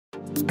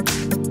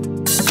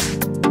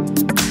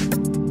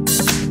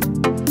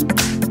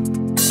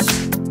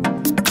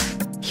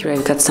Here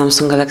I've got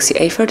Samsung Galaxy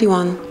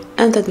A31,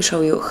 and let me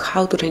show you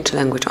how to change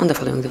language on the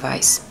following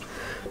device.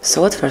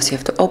 So at first you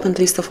have to open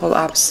the list of all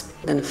apps,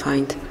 then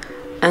find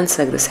and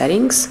select the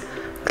settings,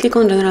 click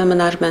on General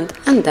Management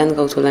and then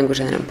go to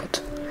Language and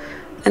Input.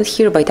 And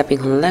here by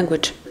tapping on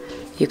language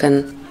you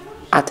can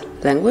add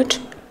language.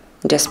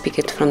 Just pick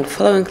it from the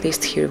following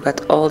list. Here you've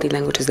got all the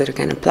languages that you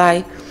can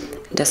apply.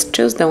 Just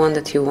choose the one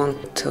that you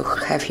want to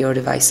have your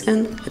device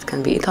in. It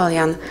can be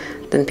Italian,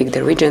 then pick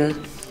the region,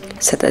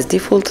 set as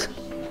default,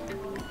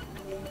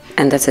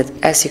 and that's it.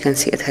 As you can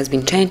see, it has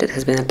been changed, it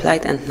has been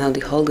applied, and now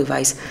the whole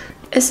device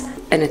is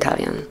in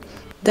Italian.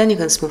 Then you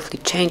can smoothly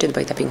change it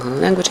by tapping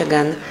on language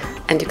again,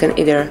 and you can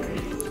either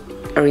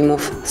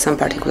remove some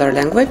particular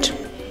language,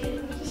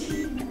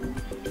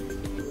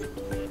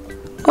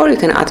 or you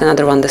can add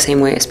another one the same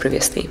way as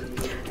previously.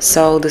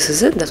 So this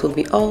is it, that would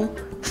be all.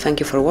 Thank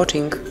you for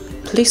watching.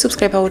 Please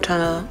subscribe our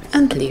channel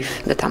and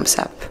leave the thumbs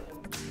up.